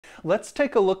Let's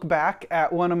take a look back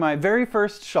at one of my very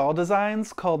first shawl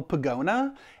designs called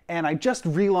Pogona. And I just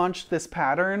relaunched this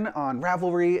pattern on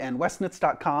Ravelry and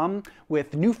westknits.com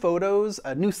with new photos,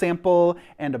 a new sample,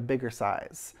 and a bigger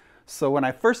size. So when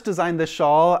I first designed this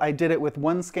shawl, I did it with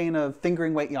one skein of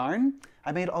fingering weight yarn.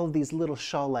 I made all of these little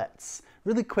shawlettes.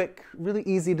 Really quick, really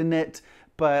easy to knit,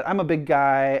 but I'm a big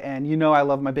guy and you know I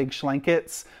love my big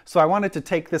schlankets. So I wanted to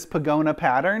take this Pogona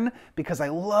pattern because I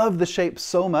love the shape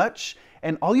so much,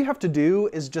 and all you have to do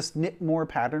is just knit more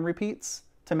pattern repeats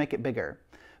to make it bigger.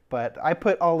 But I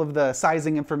put all of the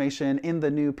sizing information in the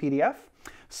new PDF.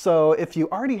 So if you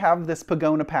already have this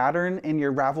Pogona pattern in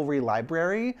your Ravelry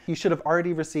library, you should have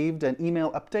already received an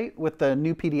email update with the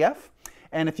new PDF.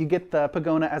 And if you get the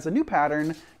Pogona as a new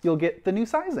pattern, you'll get the new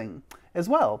sizing as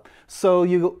well. So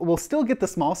you will still get the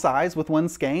small size with one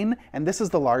skein, and this is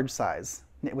the large size,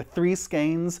 knit with 3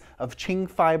 skeins of Qing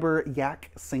Fibre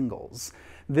Yak Singles.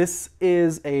 This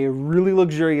is a really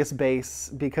luxurious base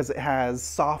because it has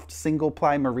soft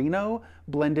single-ply merino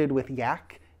blended with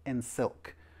yak and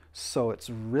silk. So it's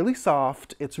really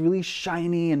soft, it's really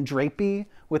shiny and drapey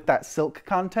with that silk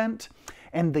content.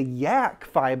 And the yak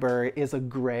fiber is a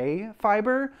gray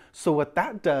fiber, so what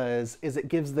that does is it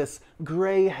gives this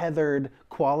gray heathered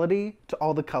quality to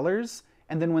all the colors,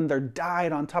 and then when they're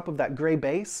dyed on top of that gray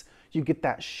base, you get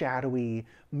that shadowy,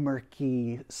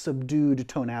 murky, subdued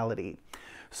tonality.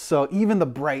 So even the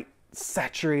bright,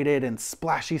 saturated, and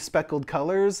splashy speckled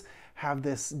colors have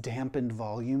this dampened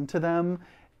volume to them,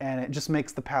 and it just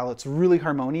makes the palettes really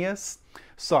harmonious.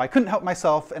 So I couldn't help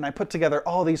myself, and I put together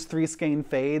all these 3 skein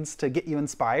fades to get you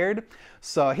inspired.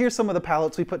 So here's some of the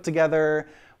palettes we put together.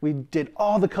 We did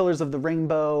all the colors of the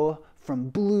rainbow, from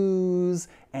blues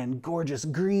and gorgeous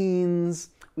greens.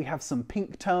 We have some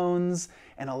pink tones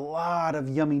and a lot of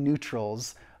yummy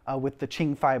neutrals with the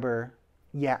Qing Fibre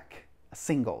Yak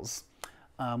Singles,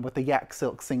 with the Yak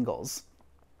Silk Singles.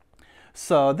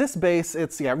 So this base,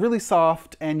 it's really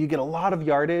soft, and you get a lot of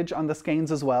yardage on the skeins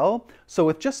as well. So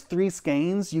with just 3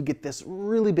 skeins, you get this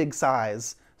really big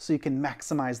size, so you can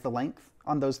maximize the length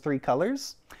on those 3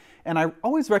 colors. And I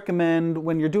always recommend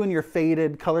when you're doing your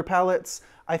faded color palettes,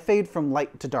 I fade from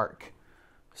light to dark.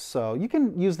 So you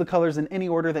can use the colors in any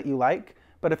order that you like,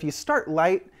 but if you start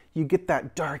light, you get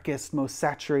that darkest, most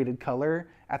saturated color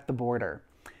at the border.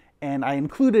 And I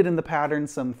included in the pattern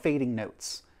some fading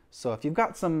notes. So if you've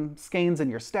got some skeins in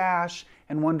your stash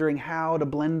and wondering how to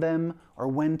blend them or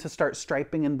when to start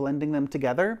striping and blending them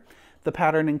together, the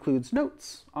pattern includes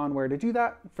notes on where to do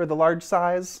that for the large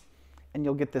size, and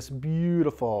you'll get this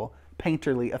beautiful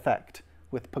painterly effect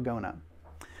with Pogona.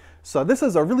 So this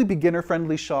is a really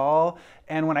beginner-friendly shawl,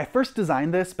 and when I first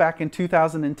designed this back in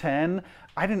 2010,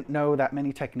 I didn't know that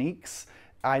many techniques.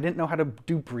 I didn't know how to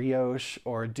do brioche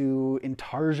or do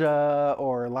intarsia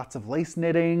or lots of lace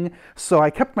knitting. So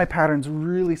I kept my patterns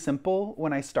really simple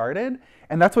when I started,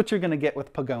 and that's what you're gonna get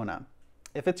with Pogona.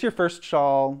 If it's your first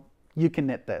shawl, you can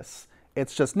knit this.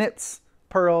 It's just knits,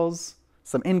 purls,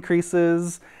 some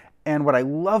increases, and what I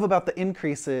love about the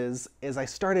increases is I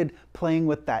started playing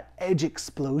with that edge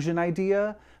explosion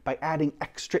idea by adding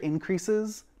extra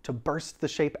increases to burst the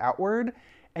shape outward,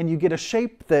 and you get a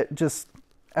shape that just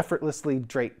effortlessly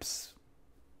drapes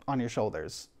on your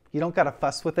shoulders. You don't gotta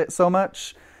fuss with it so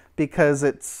much because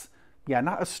it's,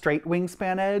 not a straight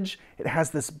wingspan edge. It has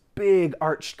this big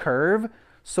arched curve,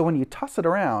 so when you toss it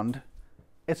around,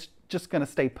 it's just gonna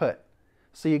stay put.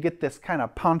 So you get this kind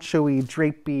of poncho-y,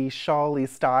 drapey, shawl-y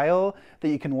style that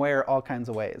you can wear all kinds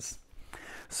of ways.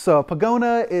 So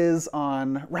Pogona is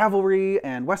on Ravelry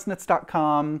and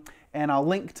westknits.com, and I'll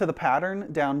link to the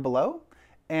pattern down below.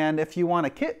 And if you want a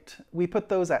kit, we put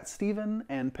those at Stephen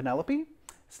and Penelope.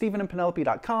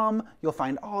 StephenandPenelope.com. You'll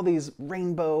find all these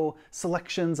rainbow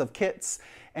selections of kits.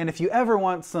 And if you ever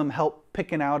want some help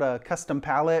picking out a custom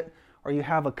palette, or you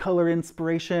have a color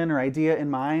inspiration or idea in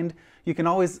mind, you can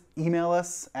always email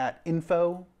us at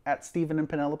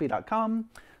info@StephenandPenelope.com.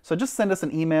 So just send us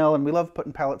an email, and we love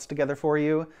putting palettes together for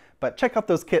you. But check out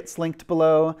those kits linked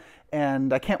below,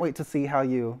 and I can't wait to see how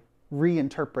you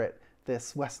reinterpret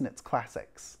this Westknits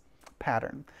Classics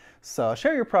pattern. So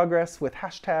share your progress with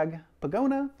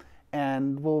 #Pogona,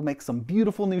 and we'll make some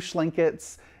beautiful new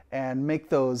schlankets and make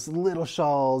those little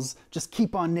shawls. Just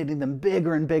keep on knitting them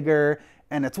bigger and bigger,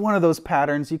 and it's one of those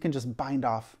patterns you can just bind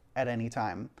off at any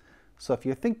time. So if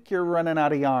you think you're running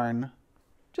out of yarn,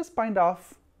 just bind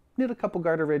off, knit a couple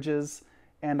garter ridges,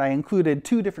 and I included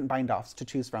 2 different bind offs to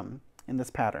choose from in this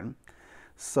pattern.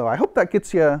 So I hope that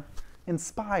gets you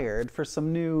inspired for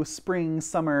some new spring,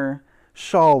 summer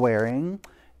shawl wearing.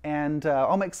 And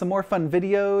I'll make some more fun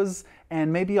videos,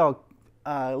 and maybe I'll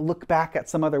look back at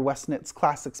some other Westknits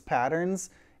Classics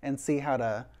patterns and see how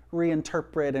to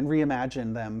reinterpret and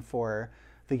reimagine them for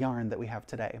the yarn that we have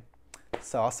today.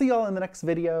 So I'll see y'all in the next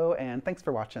video, and thanks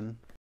for watching.